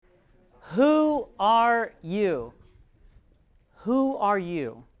Who are you? Who are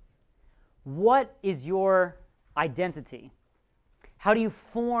you? What is your identity? How do you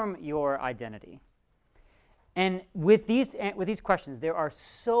form your identity? And with these questions, there are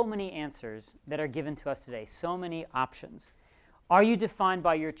so many answers that are given to us today, so many options. Are you defined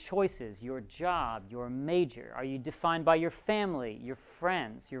by your choices, your job, your major? Are you defined by your family, your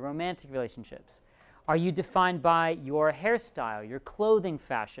friends, your romantic relationships? Are you defined by your hairstyle, your clothing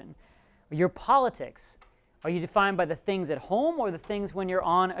fashion, your politics? Are you defined by the things at home or the things when you're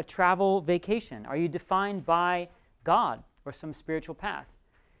on a travel vacation? Are you defined by God or some spiritual path?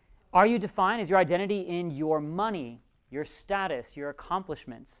 Are you defined, is your identity in your money, your status, your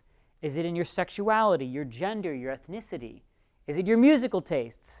accomplishments? Is it in your sexuality, your gender, your ethnicity? Is it your musical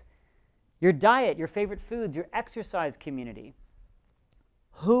tastes, your diet, your favorite foods, your exercise community?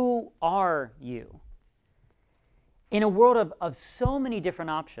 Who are you? In a world of so many different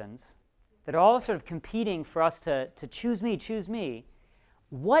options that are all sort of competing for us to choose me,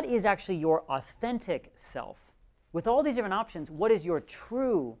 what is actually your authentic self? With all these different options, what is your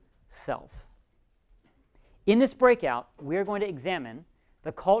true self? In this breakout, we are going to examine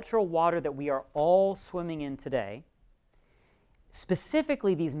the cultural water that we are all swimming in today,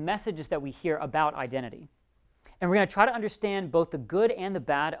 specifically these messages that we hear about identity. And we're going to try to understand both the good and the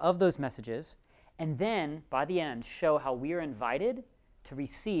bad of those messages, and then, by the end, show how we are invited to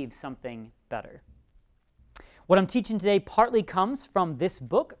receive something better. What I'm teaching today partly comes from this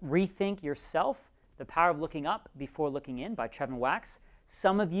book, Rethink Yourself, The Power of Looking Up Before Looking In by Trevin Wax.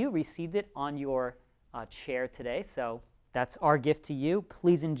 Some of you received it on your chair today, so that's our gift to you.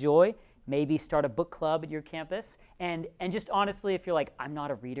 Please enjoy. Maybe start a book club at your campus. And just honestly, if you're like, I'm not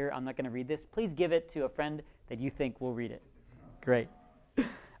a reader, I'm not going to read this, please give it to a friend that you think will read it. Great.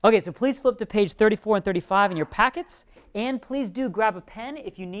 Okay, so please flip to page 34 and 35 in your packets. And please do grab a pen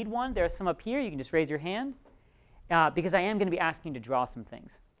if you need one. There are some up here. You can just raise your hand. Because I am going to be asking you to draw some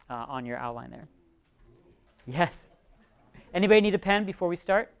things on your outline there. Yes. Anybody need a pen before we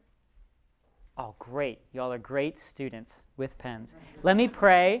start? Oh, great. Y'all are great students with pens. Let me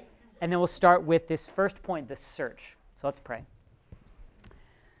pray, and then we'll start with this first point, the search. So let's pray.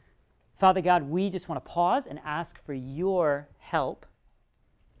 Father God, we just want to pause and ask for your help.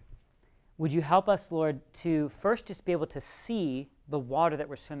 Would you help us, Lord, to first just be able to see the water that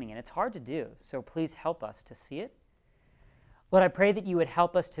we're swimming in? It's hard to do, so please help us to see it. Lord, I pray that you would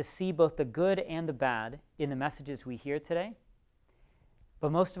help us to see both the good and the bad in the messages we hear today.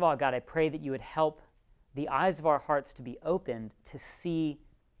 But most of all, God, I pray that you would help the eyes of our hearts to be opened to see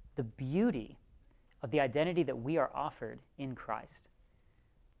the beauty of the identity that we are offered in Christ.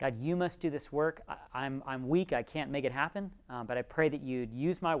 God, you must do this work. I'm weak. I can't make it happen. But I pray that you'd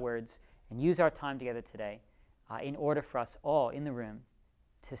use my words and use our time together today in order for us all in the room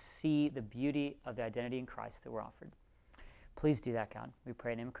to see the beauty of the identity in Christ that we're offered. Please do that, God. We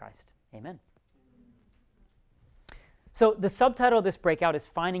pray in the name of Christ. Amen. So the subtitle of this breakout is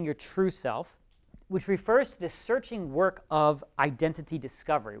Finding Your True Self, which refers to this searching work of identity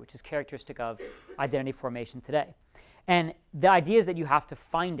discovery, which is characteristic of identity formation today. And the idea is that you have to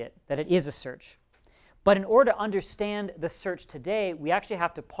find it, that it is a search. But in order to understand the search today, we actually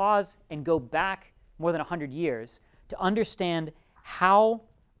have to pause and go back more than 100 years to understand how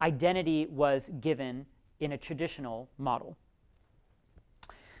identity was given in a traditional model.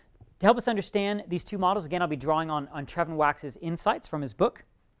 To help us understand these two models, again, I'll be drawing on Trevin Wax's insights from his book.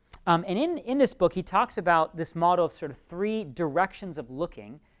 And in this book, he talks about this model of sort of three directions of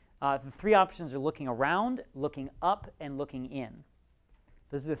looking. The three options are looking around, looking up, and looking in.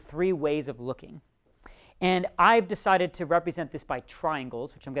 Those are the three ways of looking. And I've decided to represent this by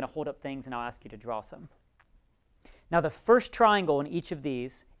triangles, which I'm going to hold up things and I'll ask you to draw some. Now, the first triangle in each of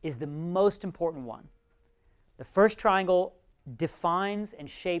these is the most important one. The first triangle defines and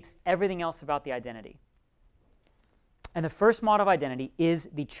shapes everything else about the identity. And the first model of identity is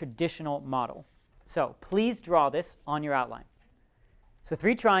the traditional model. So please draw this on your outline. So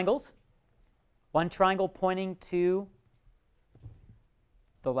three triangles, one triangle pointing to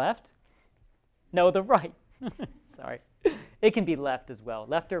the left. No, the right. Sorry. It can be left as well,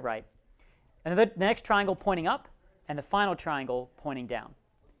 left or right. And the next triangle pointing up, and the final triangle pointing down.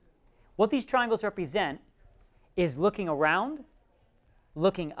 What these triangles represent is looking around,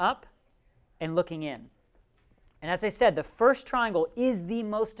 looking up, and looking in. And as I said, the first triangle is the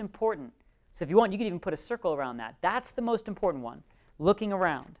most important. So if you want, you can even put a circle around that. That's the most important one, looking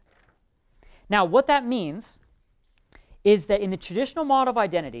around. Now, what that means is that in the traditional model of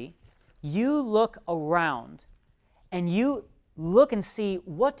identity, you look around and you look and see,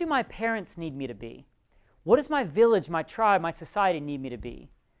 what do my parents need me to be? What does my village, my tribe, my society need me to be?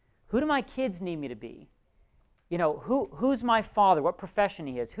 Who do my kids need me to be? You know, who's my father? What profession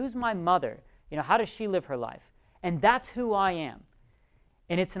he is? Who's my mother? You know, how does she live her life? And that's who I am.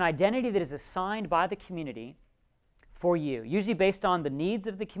 And it's an identity that is assigned by the community for you, usually based on the needs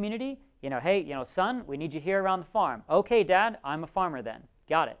of the community. You know, hey, you know, son, we need you here around the farm. Okay, Dad, I'm a farmer then.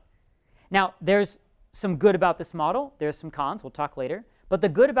 Got it. Now, there's some good about this model. There's some cons. We'll talk later. But the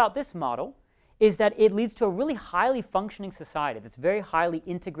good about this model is that it leads to a really highly functioning society that's very highly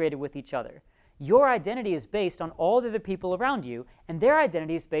integrated with each other. Your identity is based on all the other people around you, and their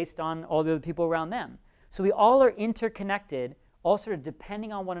identity is based on all the other people around them. So we all are interconnected, all sort of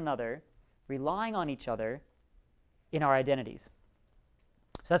depending on one another, relying on each other in our identities.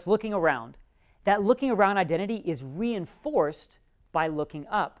 So that's looking around. That looking around identity is reinforced by looking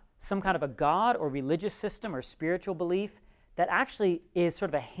up, some kind of a God or religious system or spiritual belief that actually is sort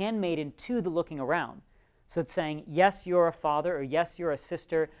of a handmaiden to the looking around. So it's saying, yes, you're a father, or yes, you're a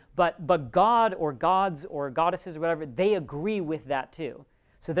sister, but God or gods or goddesses or whatever, they agree with that too.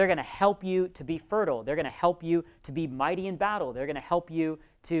 So they're going to help you to be fertile. They're going to help you to be mighty in battle. They're going to help you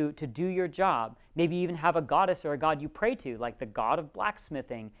to do your job. Maybe you even have a goddess or a god you pray to, like the god of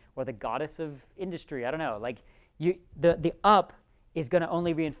blacksmithing or the goddess of industry. I don't know. Like the up is going to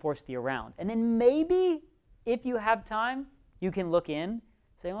only reinforce the around. And then maybe, if you have time, you can look in,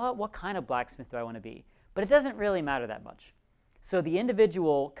 say, well, what kind of blacksmith do I want to be? But it doesn't really matter that much. So the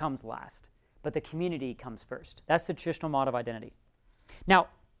individual comes last, but the community comes first. That's the traditional model of identity. Now,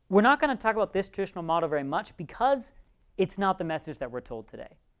 we're not going to talk about this traditional model very much because it's not the message that we're told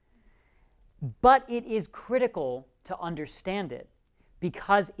today. But it is critical to understand it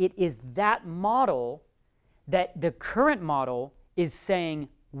because it is that model that the current model is saying,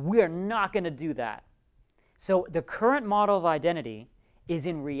 we're not going to do that. So the current model of identity is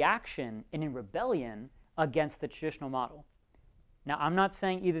in reaction and in rebellion against the traditional model. Now, I'm not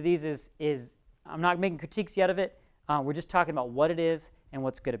saying either of these is I'm not making critiques yet of it. We're just talking about what it is and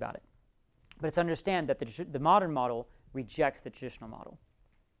what's good about it. But it's understand that the modern model rejects the traditional model.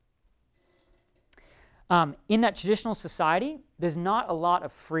 In that traditional society, there's not a lot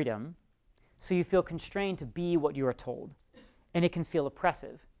of freedom, so you feel constrained to be what you are told, and it can feel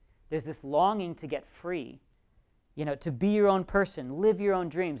oppressive. There's this longing to get free, you know, to be your own person, live your own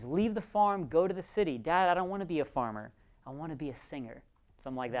dreams, leave the farm, go to the city. Dad, I don't want to be a farmer. I want to be a singer,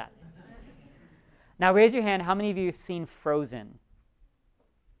 something like that. Now, raise your hand. How many of you have seen Frozen?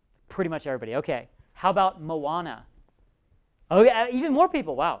 Pretty much everybody. Okay. How about Moana? Oh, yeah, even more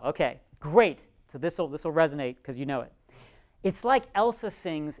people. Wow. Okay. Great. So this will resonate because you know it. It's like Elsa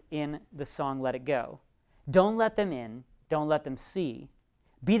sings in the song Let It Go. Don't let them in. Don't let them see.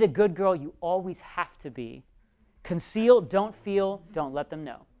 Be the good girl you always have to be. Conceal, don't feel, don't let them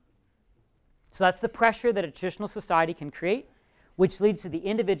know. So that's the pressure that a traditional society can create, which leads to the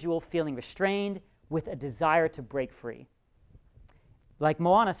individual feeling restrained with a desire to break free. Like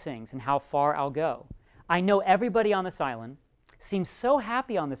Moana sings, and how far I'll go. I know everybody on this island seems so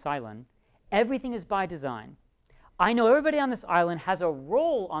happy on this island. Everything is by design. I know everybody on this island has a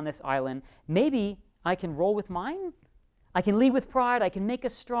role on this island. Maybe I can roll with mine. I can lead with pride. I can make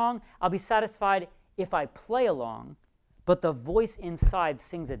us strong. I'll be satisfied if I play along. But the voice inside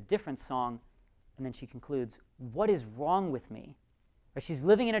sings a different song. And then she concludes, what is wrong with me? Or she's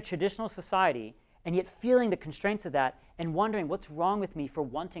living in a traditional society and yet feeling the constraints of that and wondering what's wrong with me for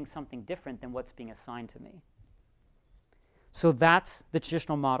wanting something different than what's being assigned to me. So that's the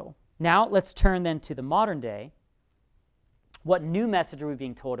traditional model. Now let's turn then to the modern day. What new message are we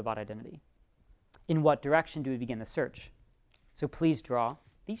being told about identity? In what direction do we begin the search? So please draw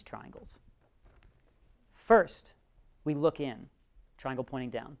these triangles. First, we look in, triangle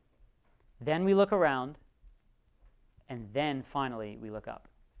pointing down. Then we look around, and then finally we look up.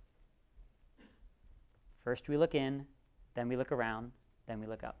 First we look in, then we look around, then we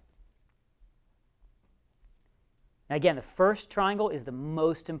look up. Now again, the first triangle is the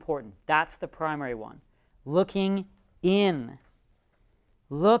most important. That's the primary one. Looking in.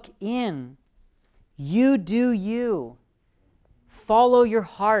 Look in. You do you. Follow your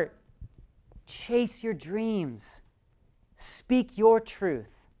heart. Chase your dreams. Speak your truth.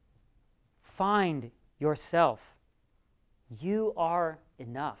 Find yourself. You are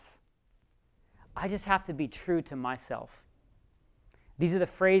enough. I just have to be true to myself. These are the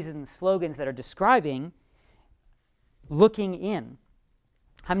phrases and slogans that are describing looking in.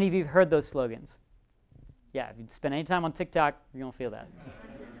 How many of you have heard those slogans? Yeah, if you spend any time on TikTok, you're going to feel that.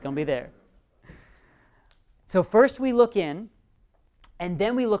 It's going to be there. So first we look in, and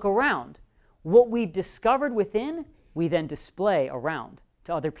then we look around. What we've discovered within, we then display around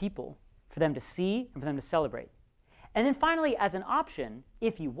to other people for them to see and for them to celebrate. And then finally, as an option,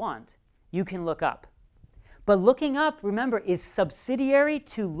 if you want, you can look up. But looking up, remember, is subsidiary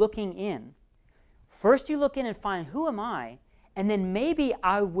to looking in. First you look in and find, who am I? And then maybe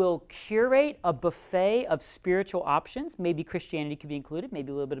I will curate a buffet of spiritual options. Maybe Christianity could be included,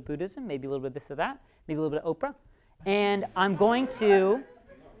 maybe a little bit of Buddhism, maybe a little bit of this or that, maybe a little bit of Oprah. And I'm going to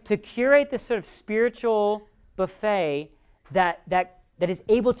curate this sort of spiritual buffet that is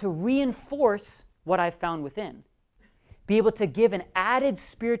able to reinforce what I've found within. Be able to give an added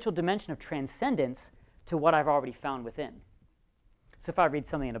spiritual dimension of transcendence to what I've already found within. So if I read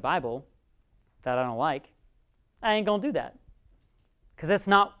something in the Bible that I don't like, I ain't going to do that. Because that's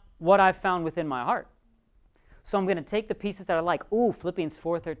not what I've found within my heart. So I'm going to take the pieces that I like. Ooh, Philippians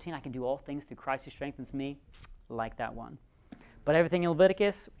 4:13, I can do all things through Christ who strengthens me. Like that one. But everything in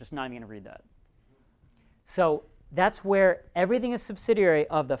Leviticus, we're just not even going to read that. So that's where everything is subsidiary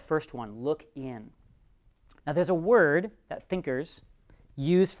of the first one, look in. Now there's a word that thinkers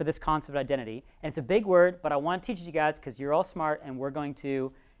use for this concept of identity, and it's a big word, but I want to teach it to you guys because you're all smart, and we're going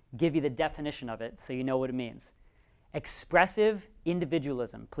to give you the definition of it so you know what it means. Expressive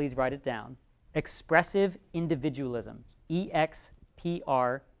individualism. Please write it down. Expressive individualism. E-X-P-R-E-S-S-I-V-E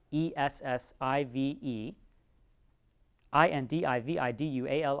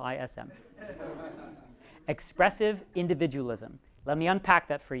I-N-D-I-V-I-D-U-A-L-I-S-M. Expressive individualism. Let me unpack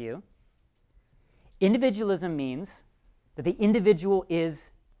that for you. Individualism means that the individual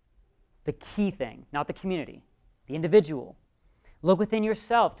is the key thing, not the community. The individual. Look within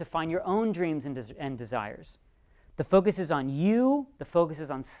yourself to find your own dreams and desires. The focus is on you. The focus is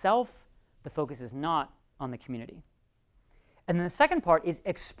on self. The focus is not on the community. And then the second part is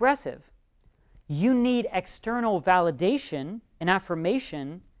expressive. You need external validation and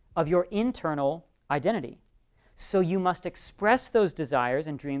affirmation of your internal identity. So you must express those desires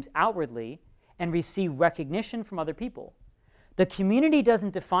and dreams outwardly and receive recognition from other people. The community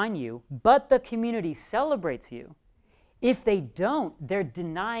doesn't define you, but the community celebrates you. If they don't, they're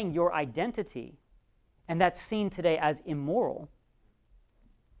denying your identity, and that's seen today as immoral.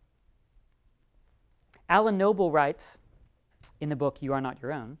 Alan Noble writes in the book, You Are Not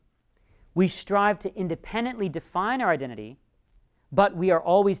Your Own, we strive to independently define our identity, but we are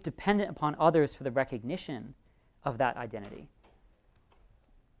always dependent upon others for the recognition of that identity.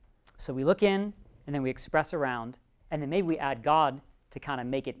 So we look in, and then we express around, and then maybe we add God to kind of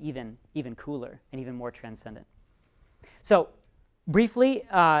make it even cooler and even more transcendent. So briefly,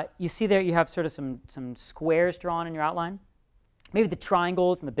 you see there you have sort of some squares drawn in your outline. Maybe the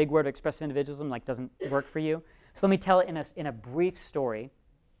triangles and the big word of expressive individualism doesn't work for you. So let me tell it in a brief story.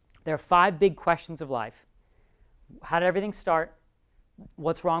 There are 5 big questions of life. How did everything start?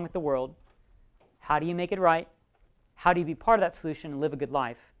 What's wrong with the world? How do you make it right? How do you be part of that solution and live a good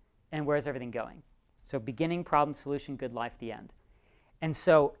life? And where is everything going? So beginning, problem, solution, good life, the end. And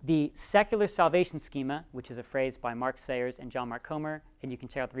so the secular salvation schema, which is a phrase by Mark Sayers and John Mark Comer, and you can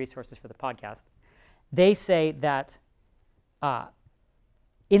check out the resources for the podcast, they say that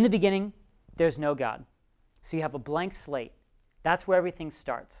in the beginning, there's no God. So you have a blank slate. That's where everything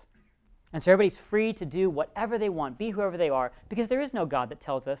starts. And so everybody's free to do whatever they want, be whoever they are, because there is no God that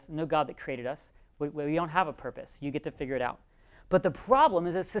tells us, no God that created us. We don't have a purpose. You get to figure it out. But the problem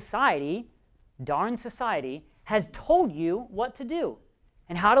is that society, darn society, has told you what to do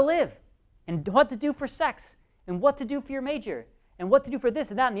and how to live and what to do for sex and what to do for your major and what to do for this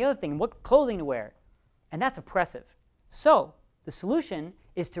and that and the other thing and what clothing to wear. And that's oppressive. So the solution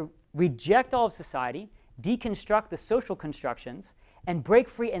is to reject all of society, deconstruct the social constructions, and break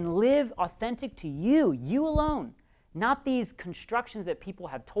free and live authentic to you, you alone, not these constructions that people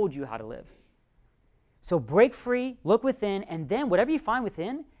have told you how to live. So break free, look within, and then whatever you find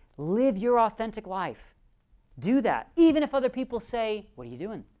within, live your authentic life. Do that. Even if other people say, what are you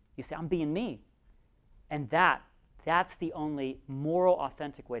doing? You say, I'm being me. And that's the only moral,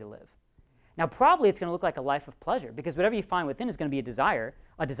 authentic way to live. Now, probably it's going to look like a life of pleasure, because whatever you find within is going to be a desire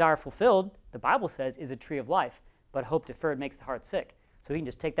fulfilled, the Bible says, is a tree of life, but hope deferred makes the heart sick. So you can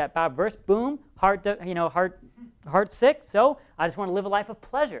just take that bad verse, boom, heart sick, so I just want to live a life of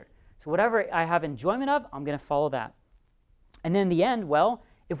pleasure. So whatever I have enjoyment of, I'm going to follow that. And then in the end, well,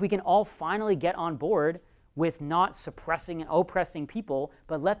 if we can all finally get on board with not suppressing and oppressing people,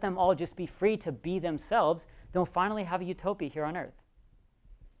 but let them all just be free to be themselves, then we'll finally have a utopia here on earth.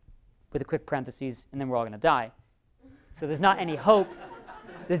 With a quick parenthesis, and then we're all going to die. So there's not any hope.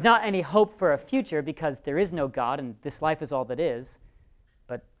 There's not any hope for a future because there is no God, and this life is all that is.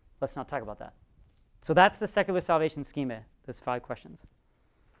 But let's not talk about that. So that's the secular salvation schema, those 5 questions.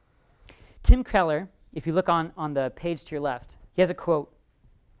 Tim Keller, if you look on the page to your left, he has a quote.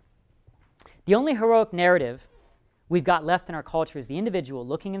 The only heroic narrative we've got left in our culture is the individual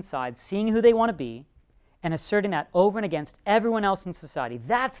looking inside, seeing who they want to be, and asserting that over and against everyone else in society.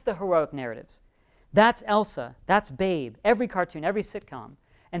 That's the heroic narratives. That's Elsa. That's Babe. Every cartoon, every sitcom.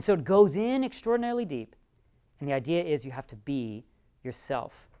 And so it goes in extraordinarily deep. And the idea is you have to be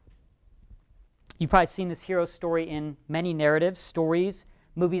yourself. You've probably seen this hero story in many narratives, stories,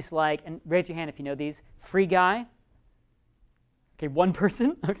 movies like, and raise your hand if you know these, Free Guy. Okay, one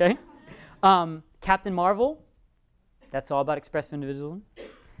person, okay. Captain Marvel. That's all about expressive individualism.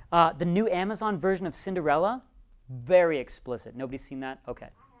 The new Amazon version of Cinderella, very explicit. Nobody's seen that? Okay.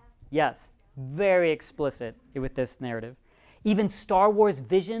 Yes, very explicit with this narrative. Even Star Wars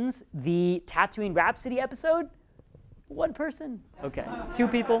Visions, the Tatooine Rhapsody episode, one person. Okay, 2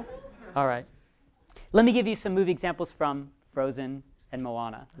 people. All right. Let me give you some movie examples from Frozen and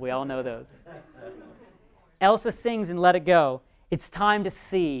Moana. We all know those. Elsa sings in Let It Go, "It's time to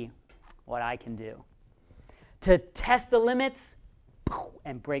see what I can do." To test the limits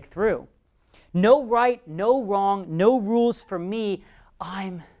and break through. No right, no wrong, no rules for me.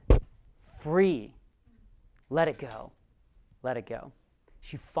 I'm free. Let it go. Let it go.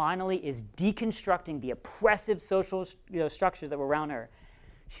 She finally is deconstructing the oppressive social structures that were around her.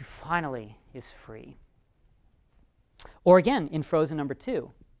 She finally is free. Or again, in Frozen number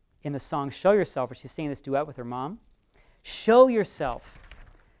 2, in the song Show Yourself, where she's singing this duet with her mom. Show yourself.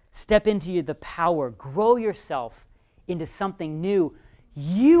 Step into the power. Grow yourself into something new.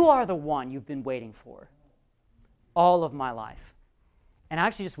 You are the one you've been waiting for all of my life. And I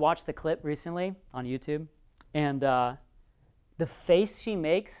actually just watched the clip recently on YouTube, and the face she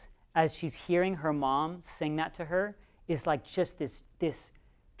makes as she's hearing her mom sing that to her is like just this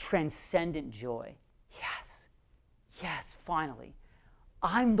transcendent joy. Yes, yes, finally.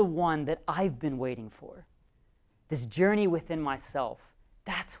 I'm the one that I've been waiting for. This journey within myself,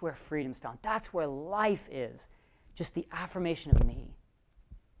 that's where freedom's found. That's where life is, just the affirmation of me.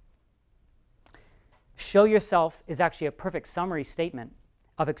 Show yourself is actually a perfect summary statement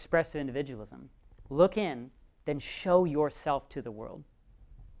of expressive individualism. Look in, then show yourself to the world.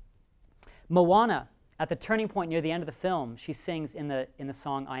 Moana, at the turning point near the end of the film, she sings in the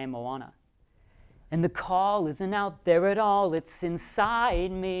song I Am Moana. And the call isn't out there at all, it's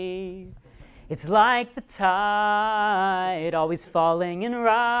inside me. It's like the tide, always falling and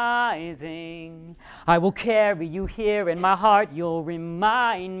rising. I will carry you here in my heart, you'll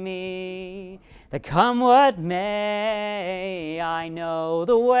remind me that come what may, I know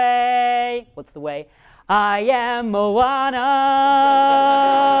the way. What's the way? I am Moana.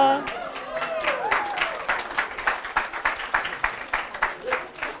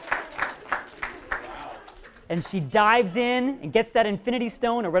 And she dives in and gets that infinity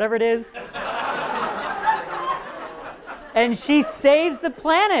stone or whatever it is. And she saves the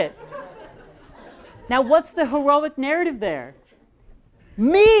planet. Now, what's the heroic narrative there?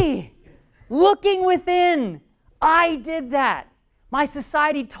 Me, looking within. I did that. My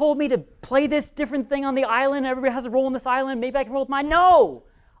society told me to play this different thing on the island. Everybody has a role in this island. Maybe I can roll with mine. No!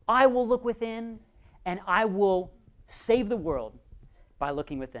 I will look within, and I will save the world by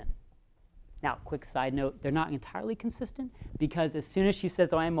looking within. Now, quick side note, they're not entirely consistent, because as soon as she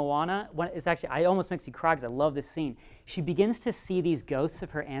says, oh, I am Moana, it's actually, it almost makes you cry because I love this scene. She begins to see these ghosts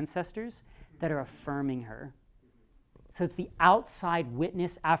of her ancestors that are affirming her. So it's the outside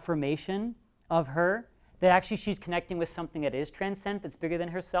witness affirmation of her that actually she's connecting with something that is transcendent, that's bigger than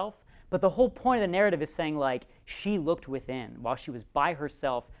herself. But the whole point of the narrative is saying, like, she looked within while she was by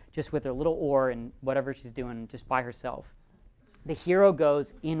herself, just with her little oar and whatever she's doing, just by herself. The hero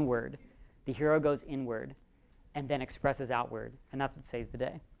goes inward. The hero goes inward and then expresses outward, and that's what saves the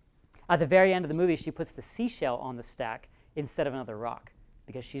day. At the very end of the movie, she puts the seashell on the stack instead of another rock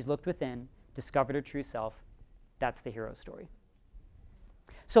because she's looked within, discovered her true self. That's the hero story.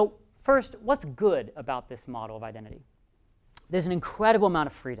 So first, what's good about this model of identity? There's an incredible amount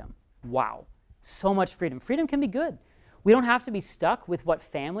of freedom. Wow, so much freedom. Freedom can be good. We don't have to be stuck with what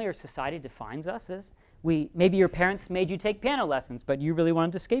family or society defines us as. Maybe your parents made you take piano lessons, but you really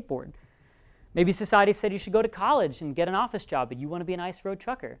wanted to skateboard. Maybe society said you should go to college and get an office job, but you want to be an ice road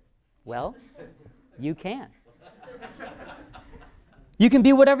trucker. Well, you can. You can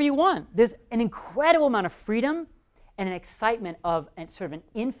be whatever you want. There's an incredible amount of freedom and an excitement of sort of an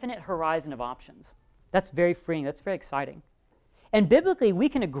infinite horizon of options. That's very freeing. That's very exciting. And biblically, we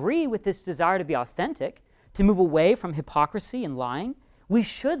can agree with this desire to be authentic, to move away from hypocrisy and lying. We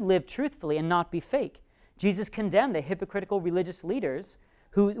should live truthfully and not be fake. Jesus condemned the hypocritical religious leaders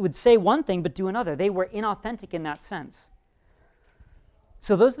who would say one thing but do another. They were inauthentic in that sense.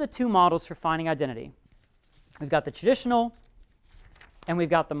 So those are the two models for finding identity. We've got the traditional and we've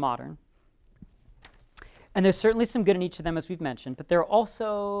got the modern. And there's certainly some good in each of them, as we've mentioned, but there are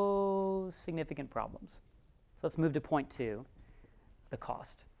also significant problems. So let's move to point 2, the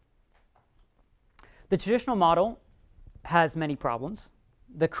cost. The traditional model has many problems: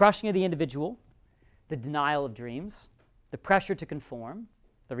 the crushing of the individual, the denial of dreams, the pressure to conform,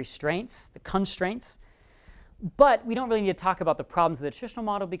 the restraints, the constraints. But we don't really need to talk about the problems of the traditional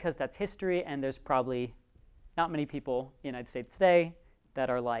model because that's history, and there's probably not many people in the United States today that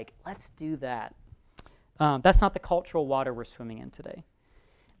are like, let's do that. That's not the cultural water we're swimming in today.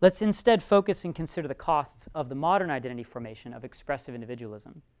 Let's instead focus and consider the costs of the modern identity formation of expressive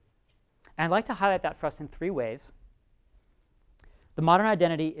individualism. And I'd like to highlight that for us in 3 ways. The modern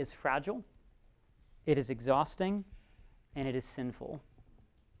identity is fragile, it is exhausting, and it is sinful.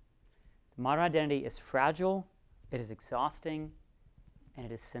 The modern identity is fragile, it is exhausting, and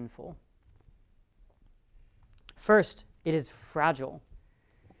it is sinful. First, it is fragile.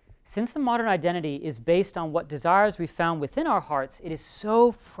 Since the modern identity is based on what desires we found within our hearts, it is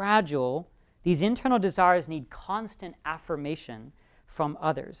so fragile, these internal desires need constant affirmation from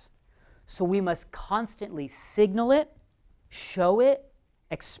others. So we must constantly signal it, show it,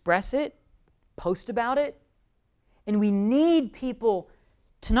 express it, post about it. And we need people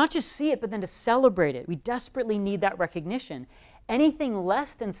to not just see it, but then to celebrate it. We desperately need that recognition. Anything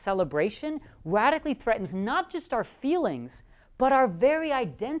less than celebration radically threatens not just our feelings, but our very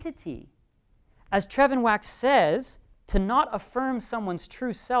identity. As Trevin Wax says, to not affirm someone's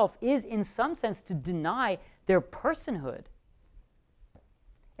true self is in some sense to deny their personhood.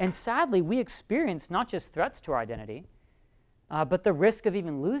 And sadly, we experience not just threats to our identity, but the risk of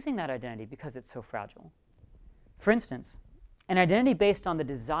even losing that identity because it's so fragile. For instance, an identity based on the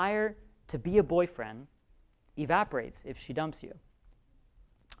desire to be a boyfriend evaporates if she dumps you.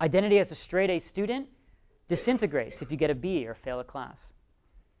 Identity as a straight A student disintegrates if you get a B or fail a class.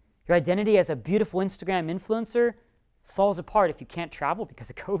 Your identity as a beautiful Instagram influencer falls apart if you can't travel because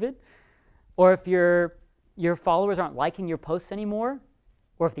of COVID, or if your followers aren't liking your posts anymore,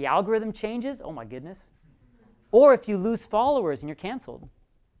 or if the algorithm changes, oh my goodness, or if you lose followers and you're canceled.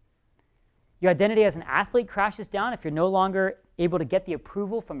 Your identity as an athlete crashes down if you're no longer able to get the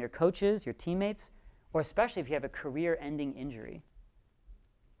approval from your coaches, your teammates, or especially if you have a career-ending injury.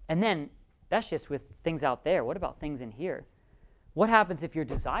 And then, that's just with things out there. What about things in here? What happens if your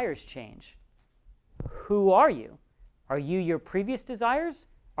desires change? Who are you? Are you your previous desires?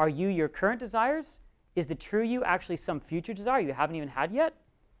 Are you your current desires? Is the true you actually some future desire you haven't even had yet?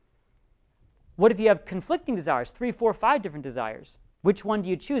 What if you have conflicting desires, 3, 4, 5 different desires? Which one do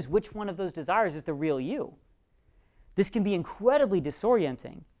you choose? Which one of those desires is the real you? This can be incredibly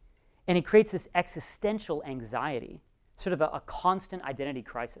disorienting, and it creates this existential anxiety, sort of a constant identity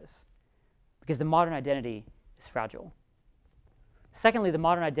crisis, because the modern identity is fragile. Secondly, the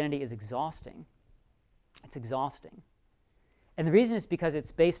modern identity is exhausting. It's exhausting. And the reason is because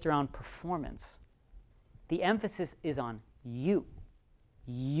it's based around performance. The emphasis is on you,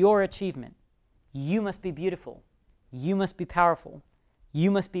 your achievement. You must be beautiful. You must be powerful. You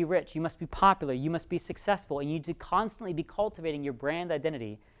must be rich. You must be popular. You must be successful. And you need to constantly be cultivating your brand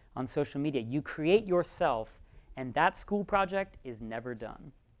identity on social media. You create yourself, and that school project is never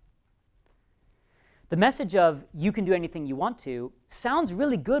done. The message of you can do anything you want to sounds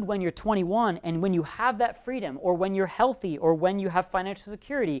really good when you're 21 and when you have that freedom, or when you're healthy, or when you have financial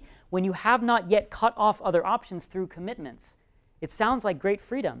security, when you have not yet cut off other options through commitments. It sounds like great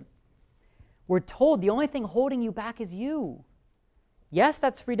freedom. We're told the only thing holding you back is you. Yes,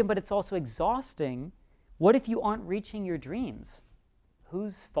 that's freedom, but it's also exhausting. What if you aren't reaching your dreams?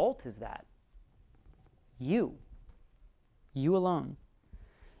 Whose fault is that? You. You alone.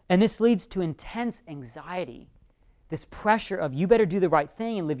 And this leads to intense anxiety, this pressure of you better do the right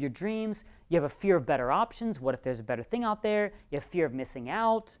thing and live your dreams. You have a fear of better options. What if there's a better thing out there? You have fear of missing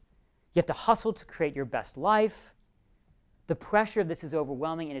out. You have to hustle to create your best life. The pressure of this is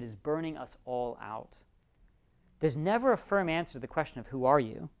overwhelming, and it is burning us all out. There's never a firm answer to the question of who are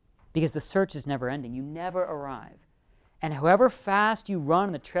you, because the search is never ending. You never arrive. And however fast you run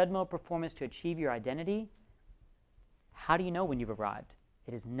on the treadmill of performance to achieve your identity, how do you know when you've arrived?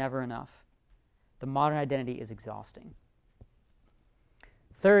 It is never enough. The modern identity is exhausting.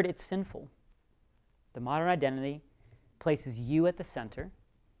 Third, it's sinful. The modern identity places you at the center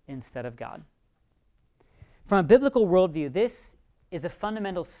instead of God. From a biblical worldview, this is a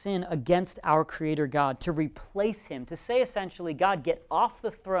fundamental sin against our Creator God, to replace Him, to say essentially, God, get off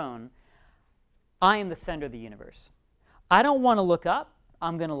the throne. I am the center of the universe. I don't want to look up.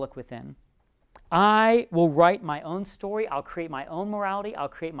 I'm going to look within. I will write my own story. I'll create my own morality. I'll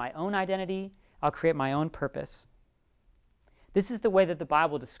create my own identity. I'll create my own purpose. This is the way that the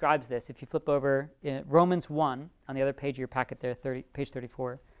Bible describes this. If you flip over Romans 1, on the other page of your packet there, page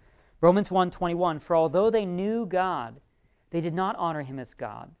 34. Romans 1:21, for although they knew God, they did not honor him as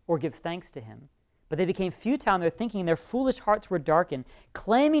God or give thanks to him. But they became futile in their thinking, and their foolish hearts were darkened.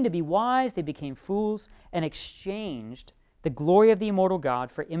 Claiming to be wise, they became fools and exchanged the glory of the immortal God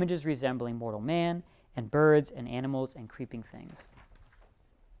for images resembling mortal man and birds and animals and creeping things.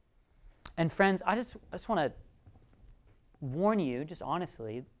 And friends, I just want to warn you, just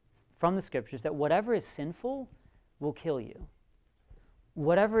honestly, from the scriptures, that whatever is sinful will kill you.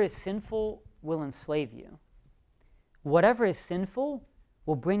 Whatever is sinful will enslave you. Whatever is sinful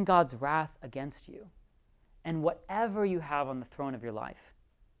will bring God's wrath against you. And whatever you have on the throne of your life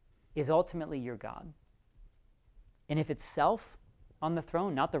is ultimately your God. And if it's self on the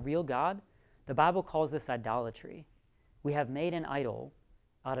throne, not the real God, the Bible calls this idolatry. We have made an idol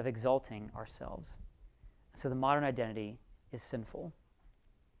out of exalting ourselves. So the modern identity is sinful.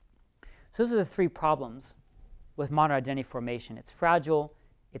 So those are the three problems with modern identity formation. It's fragile,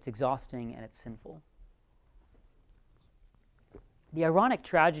 it's exhausting, and it's sinful. The ironic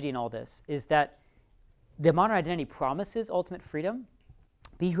tragedy in all this is that the modern identity promises ultimate freedom.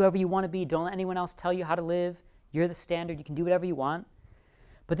 Be whoever you want to be. Don't let anyone else tell you how to live. You're the standard. You can do whatever you want.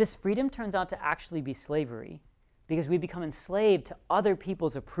 But this freedom turns out to actually be slavery, because we become enslaved to other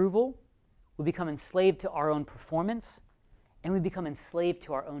people's approval, we become enslaved to our own performance, and we become enslaved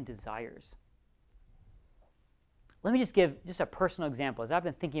to our own desires. Let me just give a personal example. As I've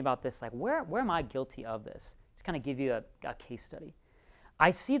been thinking about this, like where am I guilty of this? Just kind of give you a case study.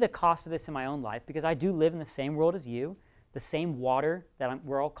 I see the cost of this in my own life because I do live in the same world as you, the same water that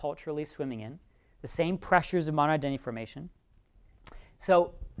we're all culturally swimming in, the same pressures of modern identity formation.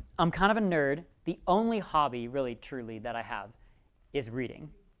 So I'm kind of a nerd. The only hobby, really, truly, that I have is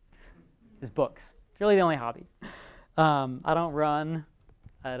reading, is books. It's really the only hobby. I don't run.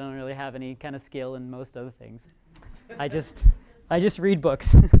 I don't really have any kind of skill in most other things. I just read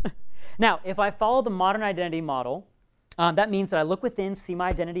books. Now, if I follow the modern identity model, that means that I look within, see my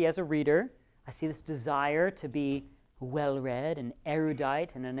identity as a reader. I see this desire to be well-read and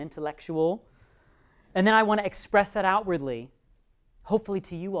erudite and an intellectual. And then I want to express that outwardly, hopefully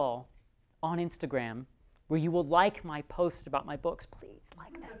to you all, on Instagram, where you will like my post about my books. Please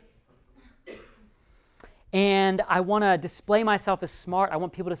like that. And I want to display myself as smart. I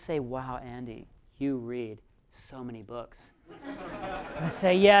want people to say, wow, Andy, you read so many books. And I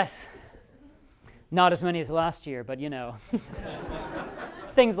say, yes. Not as many as last year, but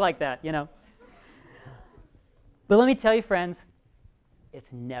things like that, But let me tell you, friends,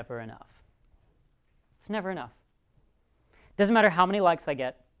 it's never enough. It's never enough. Doesn't matter how many likes I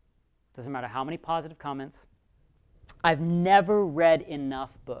get. Doesn't matter how many positive comments. I've never read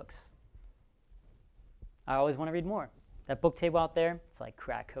enough books. I always want to read more. That book table out there, it's like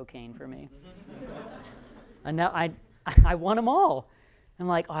crack cocaine for me. And now I want them all. I'm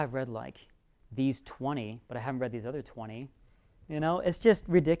like, I've read like these 20, but I haven't read these other 20. It's just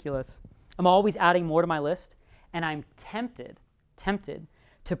ridiculous. I'm always adding more to my list, and I'm tempted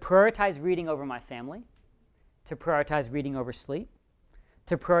to prioritize reading over my family, to prioritize reading over sleep,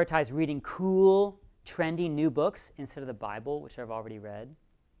 to prioritize reading cool, trendy new books instead of the Bible, which I've already read.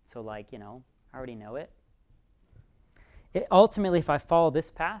 So I already know it. Ultimately, if I follow this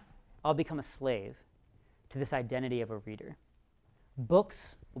path, I'll become a slave to this identity of a reader.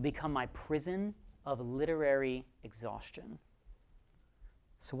 Books will become my prison of literary exhaustion.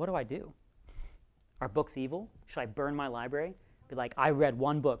 So what do I do? Are books evil? Should I burn my library? Be like, I read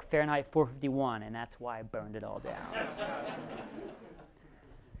one book, Fahrenheit 451, and that's why I burned it all down.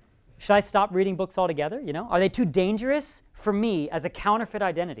 Should I stop reading books altogether? Are they too dangerous for me as a counterfeit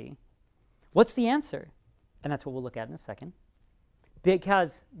identity? What's the answer? And that's what we'll look at in a second.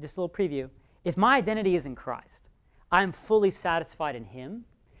 Because, just a little preview, if my identity is in Christ, I'm fully satisfied in Him,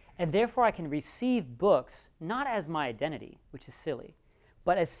 and therefore I can receive books not as my identity, which is silly,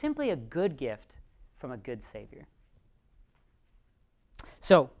 but as simply a good gift from a good Savior.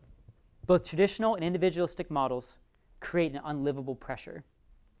 So, both traditional and individualistic models create an unlivable pressure.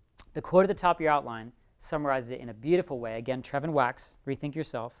 The quote at the top of your outline summarizes it in a beautiful way. Again, Trevin Wax, Rethink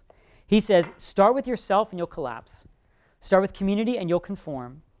Yourself. He says, start with yourself and you'll collapse. Start with community and you'll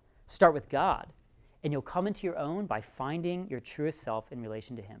conform. Start with God and you'll come into your own by finding your truest self in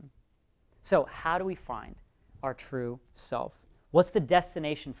relation to Him. So how do we find our true self? What's the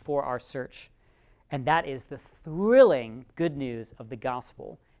destination for our search? And that is the thrilling good news of the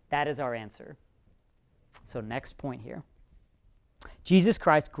gospel. That is our answer. So next point here. Jesus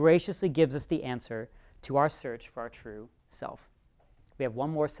Christ graciously gives us the answer to our search for our true self. We have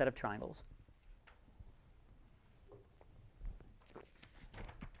one more set of triangles.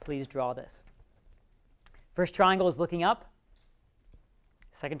 please draw this. First triangle is looking up.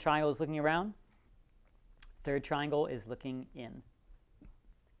 Second triangle is looking around. Third triangle is looking in.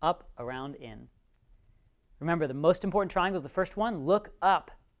 Up, around, in. Remember, the most important triangle is the first one. Look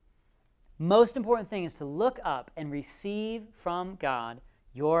up. Most important thing is to look up and receive from God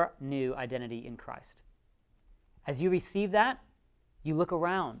your new identity in Christ. As you receive that, you look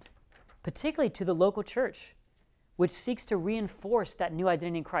around, particularly to the local church, which seeks to reinforce that new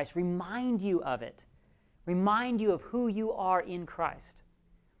identity in Christ, remind you of it, remind you of who you are in Christ.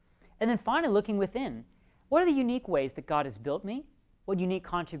 And then finally, looking within. What are the unique ways that God has built me? What unique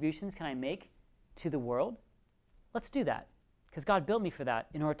contributions can I make to the world? Let's do that, because God built me for that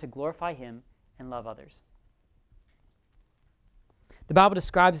in order to glorify Him and love others. The Bible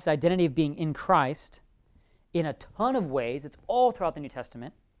describes this identity of being in Christ in a ton of ways. It's all throughout the New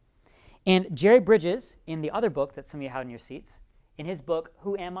Testament. And Jerry Bridges, in the other book that some of you have in your seats, in his book,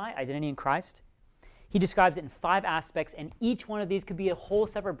 Who Am I? Identity in Christ, he describes it in 5 aspects, and each one of these could be a whole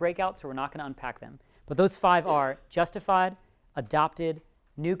separate breakout, so we're not going to unpack them. But those 5 are justified, adopted,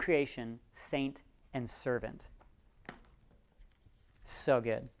 new creation, saint, and servant. So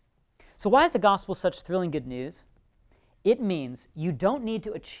good. So why is the gospel such thrilling good news? It means you don't need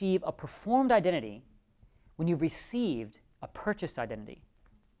to achieve a performed identity when you've received a purchased identity.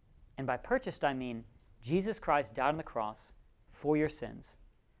 And by purchased, I mean Jesus Christ died on the cross for your sins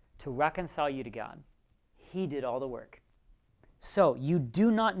to reconcile you to God. He did all the work. So you do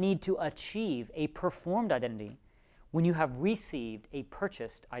not need to achieve a performed identity when you have received a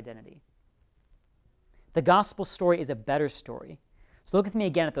purchased identity. The gospel story is a better story. So look with me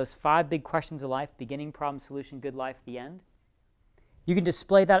again at those 5 big questions of life: beginning, problem, solution, good life, the end. You can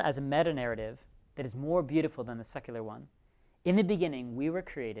display that as a meta-narrative that is more beautiful than the secular one. In the beginning, we were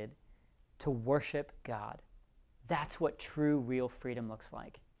created to worship God. That's what true, real freedom looks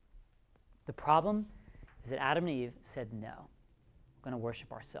like. The problem is that Adam and Eve said, no, we're going to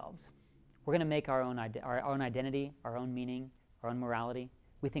worship ourselves. We're going to make our own identity, our own meaning, our own morality.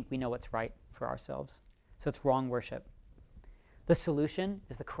 We think we know what's right for ourselves. So it's wrong worship. The solution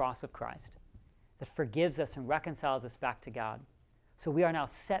is the cross of Christ that forgives us and reconciles us back to God. So we are now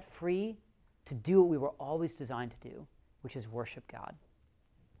set free to do what we were always designed to do, which is worship God.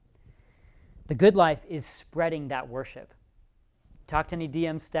 The good life is spreading that worship. Talk to any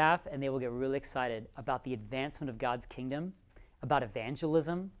DM staff and they will get really excited about the advancement of God's kingdom, about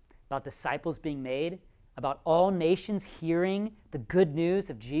evangelism, about disciples being made, about all nations hearing the good news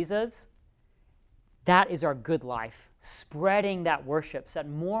of Jesus. That is our good life, spreading that worship so that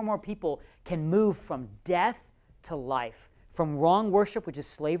more and more people can move from death to life, from wrong worship, which is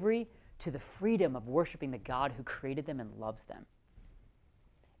slavery, to the freedom of worshiping the God who created them and loves them.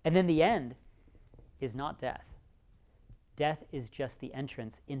 And then the end is not death. Death is just the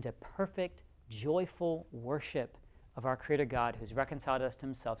entrance into perfect, joyful worship of our Creator God who's reconciled us to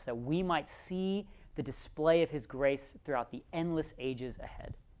Himself so that we might see the display of His grace throughout the endless ages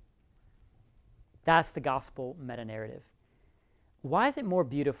ahead. That's the gospel meta-narrative. Why is it more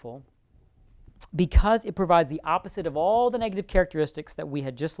beautiful? Because it provides the opposite of all the negative characteristics that we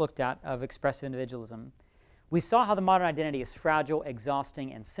had just looked at of expressive individualism. We saw how the modern identity is fragile,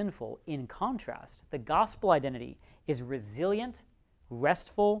 exhausting, and sinful. In contrast, the gospel identity is resilient,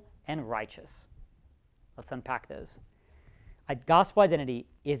 restful, and righteous. Let's unpack those. A gospel identity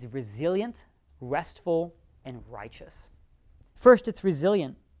is resilient, restful, and righteous. First, it's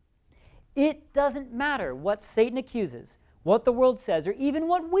resilient. It doesn't matter what Satan accuses, what the world says, or even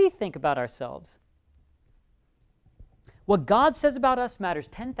what we think about ourselves. What God says about us matters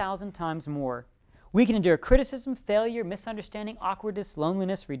 10,000 times more. We can endure criticism, failure, misunderstanding, awkwardness,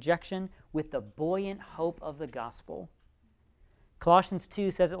 loneliness, rejection with the buoyant hope of the gospel. Colossians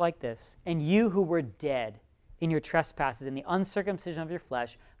 2 says it like this: "And you who were dead in your trespasses and the uncircumcision of your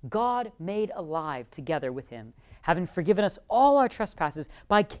flesh, God made alive together with Him, having forgiven us all our trespasses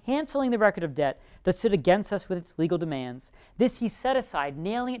by canceling the record of debt that stood against us with its legal demands. This He set aside,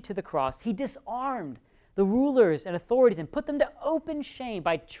 nailing it to the cross. He disarmed the rulers and authorities and put them to open shame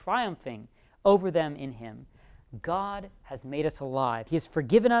by triumphing over them in Him." God has made us alive. He has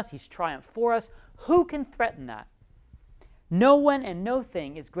forgiven us. He's triumphed for us. Who can threaten that? No one and no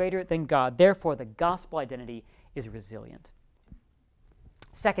thing is greater than God. Therefore, the gospel identity is resilient.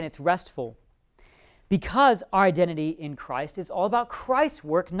 Second, it's restful. Because our identity in Christ is all about Christ's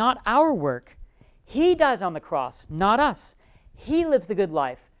work, not our work. He dies on the cross, not us. He lives the good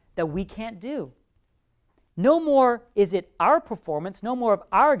life that we can't do. No more is it our performance, no more of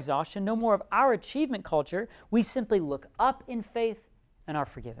our exhaustion, no more of our achievement culture. We simply look up in faith and are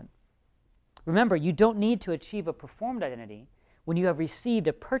forgiven. Remember, you don't need to achieve a performed identity when you have received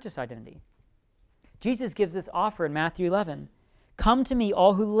a purchased identity. Jesus gives this offer in Matthew 11. Come to me,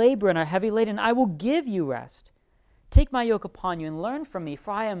 all who labor and are heavy laden, I will give you rest. Take my yoke upon you and learn from me,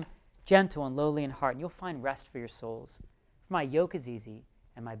 for I am gentle and lowly in heart, and you'll find rest for your souls. For my yoke is easy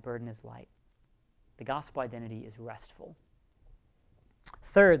and my burden is light. The gospel identity is restful.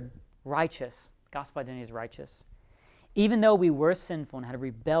 Third, righteous. Gospel identity is righteous. Even though we were sinful and had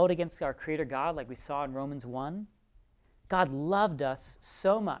rebelled against our Creator God, like we saw in Romans 1, God loved us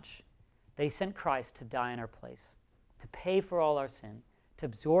so much that he sent Christ to die in our place, to pay for all our sin, to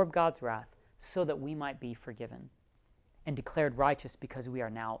absorb God's wrath so that we might be forgiven and declared righteous because we are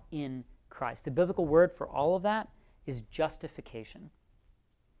now in Christ. The biblical word for all of that is justification.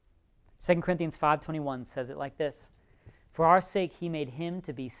 2 Corinthians 5:21 says it like this, for our sake he made him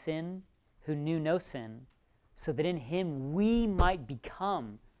to be sin who knew no sin, so that in him we might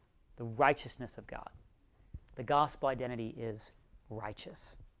become the righteousness of God. The gospel identity is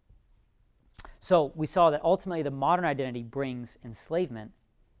righteous. So we saw that ultimately the modern identity brings enslavement.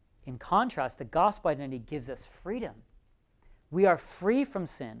 In contrast, the gospel identity gives us freedom. We are free from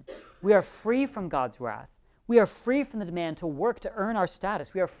sin. We are free from God's wrath. We are free from the demand to work to earn our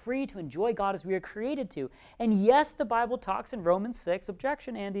status. We are free to enjoy God as we are created to. And yes, the Bible talks in Romans 6,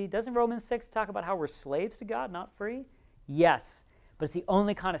 objection, Andy, doesn't Romans 6 talk about how we're slaves to God, not free? Yes, but it's the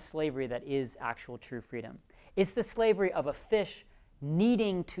only kind of slavery that is actual true freedom. It's the slavery of a fish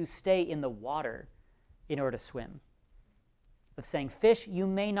needing to stay in the water in order to swim. Of saying, fish, you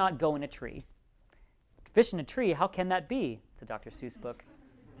may not go in a tree. Fish in a tree, how can that be? It's a Dr. Seuss book.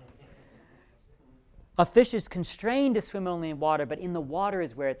 A fish is constrained to swim only in water, but in the water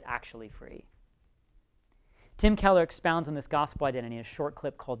is where it's actually free. Tim Keller expounds on this gospel identity in a short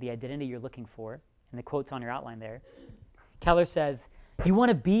clip called The Identity You're Looking For, and the quote's on your outline there. Keller says, you want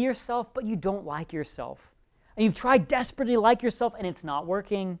to be yourself, but you don't like yourself. And you've tried desperately to like yourself, and it's not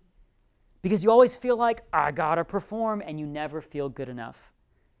working because you always feel like, I gotta perform, and you never feel good enough.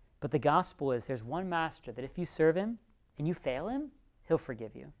 But the gospel is there's one master that if you serve him and you fail him, he'll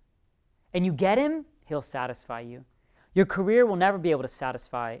forgive you. And you get him, he'll satisfy you. Your career will never be able to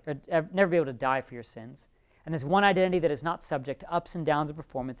satisfy, or never be able to die for your sins. And there's one identity that is not subject to ups and downs of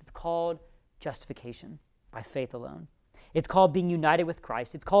performance. It's called justification by faith alone. It's called being united with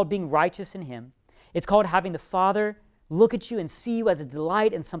Christ. It's called being righteous in him. It's called having the Father look at you and see you as a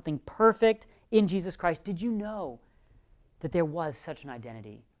delight and something perfect in Jesus Christ. Did you know that there was such an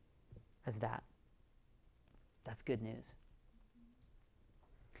identity as that? That's good news.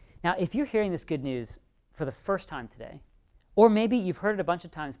 Now, if you're hearing this good news for the first time today, or maybe you've heard it a bunch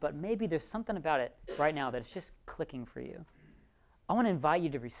of times, but maybe there's something about it right now that it's just clicking for you, I want to invite you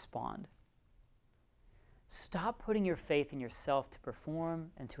to respond. Stop putting your faith in yourself to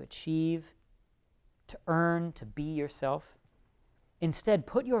perform and to achieve, to earn, to be yourself. Instead,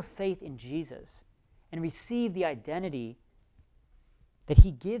 put your faith in Jesus and receive the identity that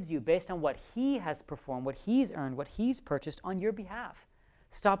he gives you based on what he has performed, what he's earned, what he's purchased on your behalf.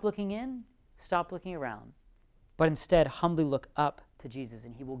 Stop looking in, stop looking around, but instead humbly look up to Jesus,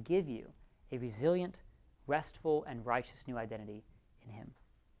 and he will give you a resilient, restful, and righteous new identity in him.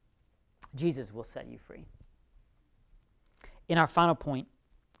 Jesus will set you free. In our final point,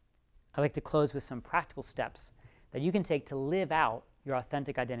 I'd like to close with some practical steps that you can take to live out your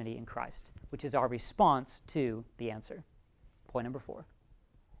authentic identity in Christ, which is our response to the answer. Point number 4.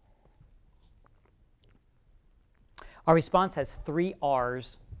 Our response has 3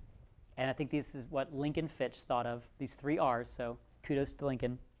 R's, and I think this is what Lincoln Fitch thought of, these 3 R's, so kudos to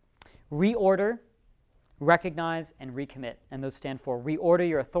Lincoln. Reorder, recognize, and recommit, and those stand for reorder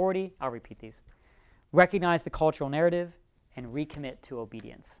your authority, I'll repeat these, recognize the cultural narrative, and recommit to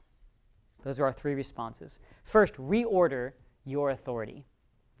obedience. Those are our 3 responses. First, reorder your authority.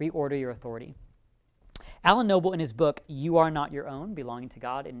 Reorder your authority. Alan Noble, in his book, You Are Not Your Own, Belonging to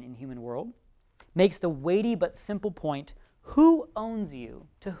God in an Inhuman World, makes the weighty but simple point, who owns you?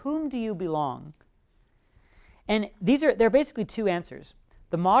 To whom do you belong? And there are basically 2 answers.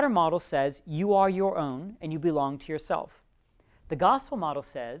 The modern model says you are your own and you belong to yourself. The gospel model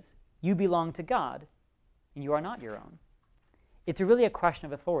says you belong to God and you are not your own. It's really a question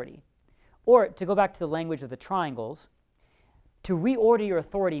of authority. Or, to go back to the language of the triangles, to reorder your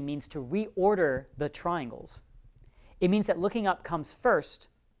authority means to reorder the triangles. It means that looking up comes first,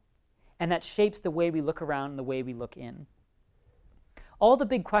 and that shapes the way we look around and the way we look in. All the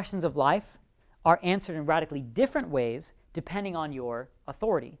big questions of life are answered in radically different ways depending on your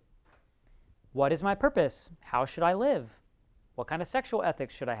authority. What is my purpose? How should I live? What kind of sexual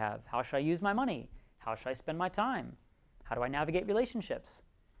ethics should I have? How should I use my money? How should I spend my time? How do I navigate relationships?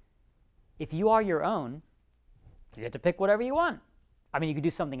 If you are your own, You get to pick whatever you want. I mean, you could do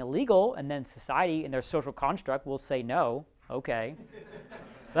something illegal, and then society and their social construct will say no. Okay.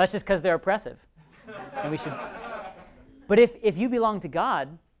 But that's just because they're oppressive. And we should. But if you belong to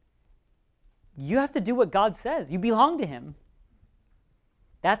God, you have to do what God says. You belong to him.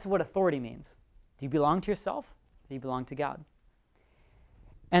 That's what authority means. Do you belong to yourself? Or do you belong to God?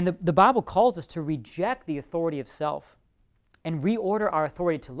 And the Bible calls us to reject the authority of self and reorder our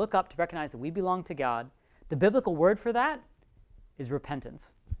authority to look up, to recognize that we belong to God. The biblical word for that is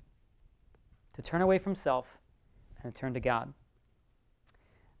repentance. To turn away from self and to turn to God.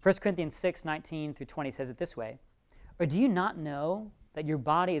 1 Corinthians 6:19 through 20 says it this way, or do you not know that your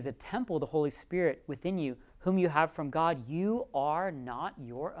body is a temple of the Holy Spirit within you, whom you have from God? You are not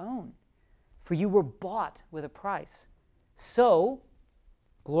your own, for you were bought with a price. So,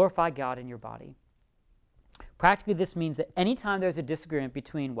 glorify God in your body. Practically, this means that anytime there's a disagreement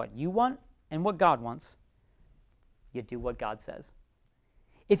between what you want and what God wants, you do what God says.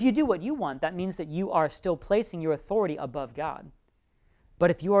 If you do what you want, that means that you are still placing your authority above God.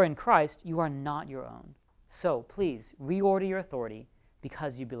 But if you are in Christ, you are not your own. So please reorder your authority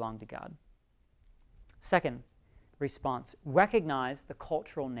because you belong to God. Second response, recognize the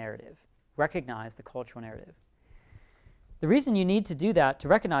cultural narrative. Recognize the cultural narrative. The reason you need to do that, to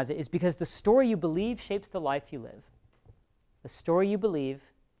recognize it, is because the story you believe shapes the life you live. The story you believe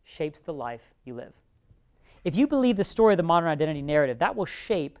shapes the life you live. If you believe the story of the modern identity narrative, that will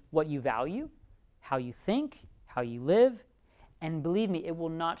shape what you value, how you think, how you live, and believe me, it will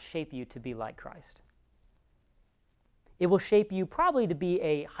not shape you to be like Christ. It will shape you probably to be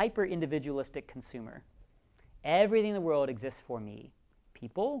a hyper-individualistic consumer. Everything in the world exists for me.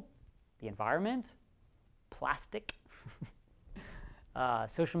 People, the environment, plastic,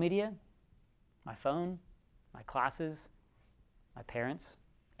 social media, my phone, my classes, my parents.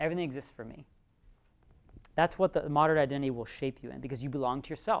 Everything exists for me. That's what the modern identity will shape you in, because you belong to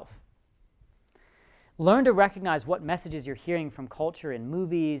yourself. Learn to recognize what messages you're hearing from culture in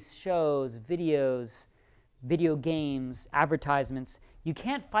movies, shows, videos, video games, advertisements. You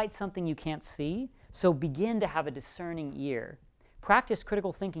can't fight something you can't see, so begin to have a discerning ear. Practice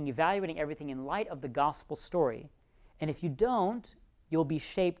critical thinking, evaluating everything in light of the gospel story. And if you don't, you'll be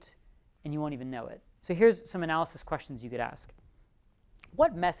shaped and you won't even know it. So here's some analysis questions you could ask.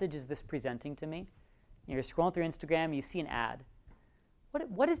 What message is this presenting to me? You're scrolling through Instagram, you see an ad.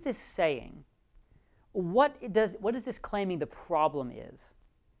 What is this saying? What is this claiming the problem is?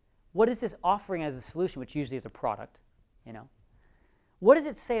 What is this offering as a solution, which usually is a product, What does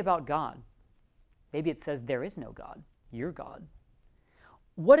it say about God? Maybe it says there is no God. You're God.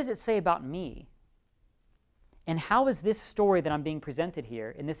 What does it say about me? And how is this story that I'm being presented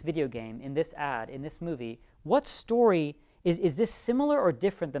here, in this video game, in this ad, in this movie, what story, is this similar or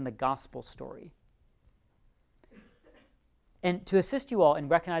different than the gospel story? And to assist you all in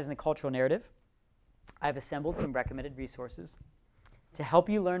recognizing the cultural narrative, I've assembled some recommended resources to help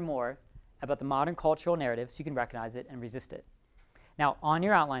you learn more about the modern cultural narrative so you can recognize it and resist it. Now, on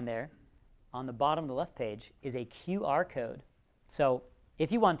your outline there, on the bottom of the left page, is a QR code. So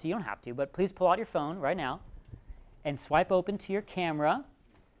if you want to, you don't have to, but please pull out your phone right now and swipe open to your camera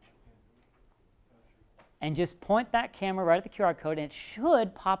and just point that camera right at the QR code, and it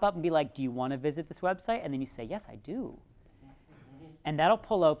should pop up and be like, do you want to visit this website? And then you say, yes, I do. And that'll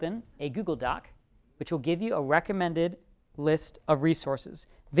pull open a Google Doc, which will give you a recommended list of resources,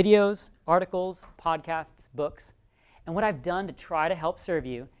 videos, articles, podcasts, books. And what I've done to try to help serve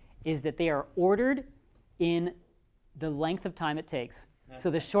you is that they are ordered in the length of time it takes.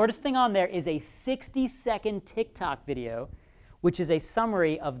 So the shortest thing on there is a 60-second TikTok video, which is a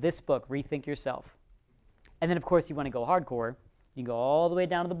summary of this book, Rethink Yourself. And then, of course, you want to go hardcore. You go all the way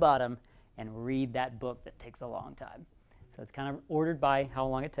down to the bottom and read that book that takes a long time. So it's kind of ordered by how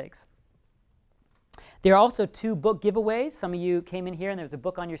long it takes. There are also 2 book giveaways. Some of you came in here and there's a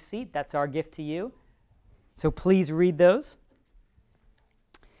book on your seat. That's our gift to you. So please read those.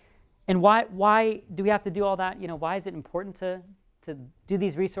 And why do we have to do all that? Why is it important to do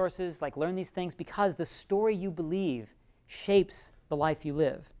these resources, like learn these things? Because the story you believe shapes the life you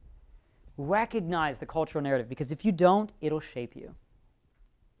live. Recognize the cultural narrative, because if you don't, it'll shape you.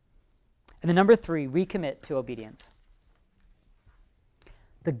 And then number 3, recommit to obedience.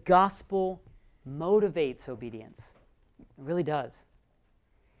 The gospel motivates obedience. It really does.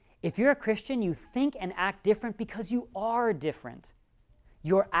 If you're a Christian, you think and act different because you are different.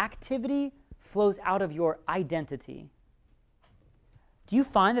 Your activity flows out of your identity. Do you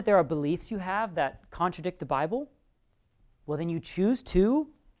find that there are beliefs you have that contradict the Bible? Well, then you choose to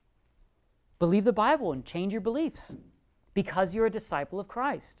believe the Bible and change your beliefs because you're a disciple of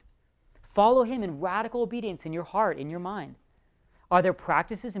Christ. Follow him in radical obedience in your heart, in your mind. Are there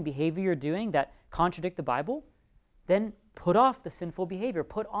practices and behavior you're doing that contradict the Bible? Then put off the sinful behavior.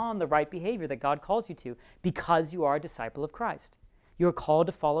 Put on the right behavior that God calls you to because you are a disciple of Christ. You are called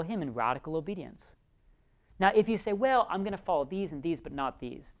to follow him in radical obedience. Now, if you say, well, I'm going to follow these and these, but not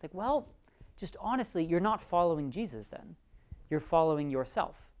these. It's like, well, just honestly, you're not following Jesus then. You're following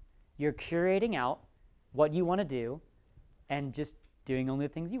yourself. You're curating out what you want to do and just doing only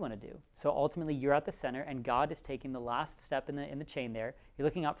the things you want to do. So ultimately, you're at the center, and God is taking the last step in the chain there. You're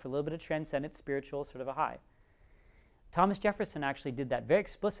looking out for a little bit of transcendent, spiritual, sort of a high. Thomas Jefferson actually did that very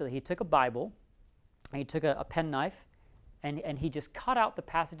explicitly. He took a Bible, and he took a penknife, and he just cut out the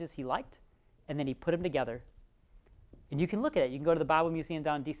passages he liked, and then he put them together. And you can look at it. You can go to the Bible Museum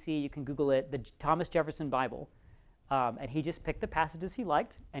down in D.C. You can Google it, the Thomas Jefferson Bible. And he just picked the passages he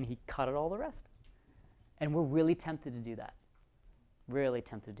liked, and he cut out all the rest. And we're really tempted to do that. Really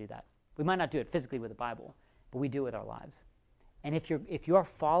tempted to do that. We might not do it physically with the Bible, but we do it with our lives. And if you are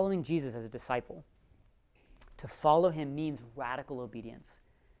following Jesus as a disciple, to follow him means radical obedience.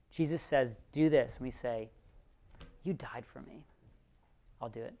 Jesus says, do this. And we say, you died for me. I'll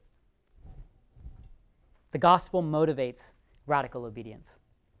do it. The gospel motivates radical obedience.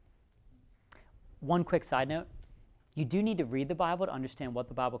 One quick side note, you do need to read the Bible to understand what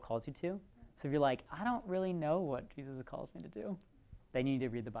the Bible calls you to. So if you're like, I don't really know what Jesus calls me to do, then you need to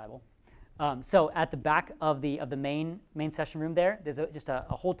read the Bible. So at the back of the main session room there, there's just a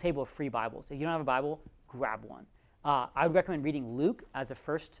whole table of free Bibles. If you don't have a Bible, grab one. I would recommend reading Luke as a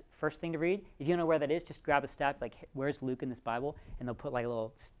first thing to read. If you don't know where that is, just grab a stack, like, where's Luke in this Bible? And they'll put like a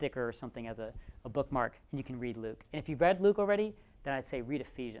little sticker or something as a bookmark, and you can read Luke. And if you've read Luke already, then I'd say read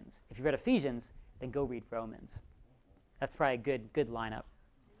Ephesians. If you've read Ephesians, then go read Romans. That's probably a good lineup.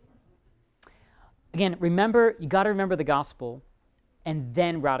 Again, you got to remember the gospel and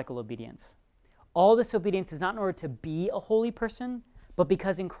then radical obedience. All this obedience is not in order to be a holy person, but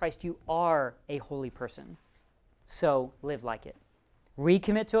because in Christ you are a holy person. So live like it.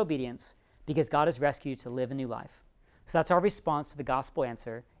 Recommit to obedience because God has rescued you to live a new life. So that's our response to the gospel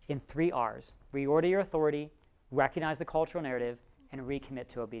answer in 3 R's. Reorder your authority, recognize the cultural narrative, and recommit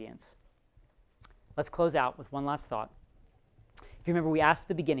to obedience. Let's close out with one last thought. If you remember, we asked at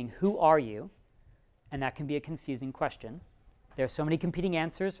the beginning, who are you? And that can be a confusing question. There are so many competing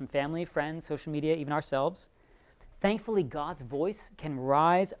answers from family, friends, social media, even ourselves. Thankfully, God's voice can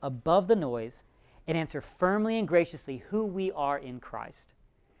rise above the noise and answer firmly and graciously who we are in Christ.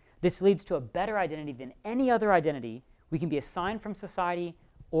 This leads to a better identity than any other identity we can be assigned from society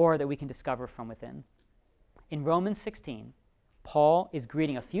or that we can discover from within. In Romans 16, Paul is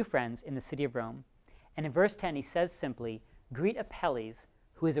greeting a few friends in the city of Rome. And in verse 10, he says simply, greet Apelles,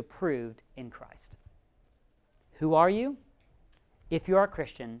 who is approved in Christ. Who are you? If you are a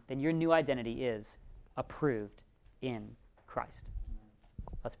Christian, then your new identity is approved in Christ.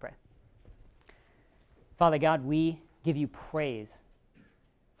 Let's pray. Father God, we give you praise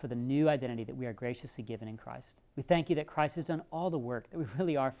for the new identity that we are graciously given in Christ. We thank you that Christ has done all the work, that we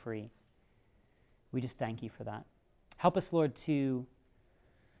really are free. We just thank you for that. Help us, Lord, to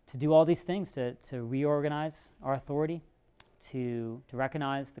do all these things, to reorganize our authority, to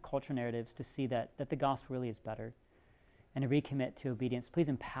recognize the cultural narratives, to see that the gospel really is better, and to recommit to obedience. Please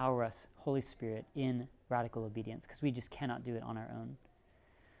empower us, Holy Spirit, in radical obedience, because we just cannot do it on our own.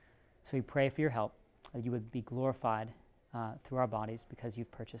 So we pray for your help, that you would be glorified through our bodies because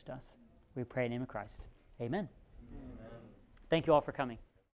you've purchased us. We pray in the name of Christ. Amen. Amen. Thank you all for coming.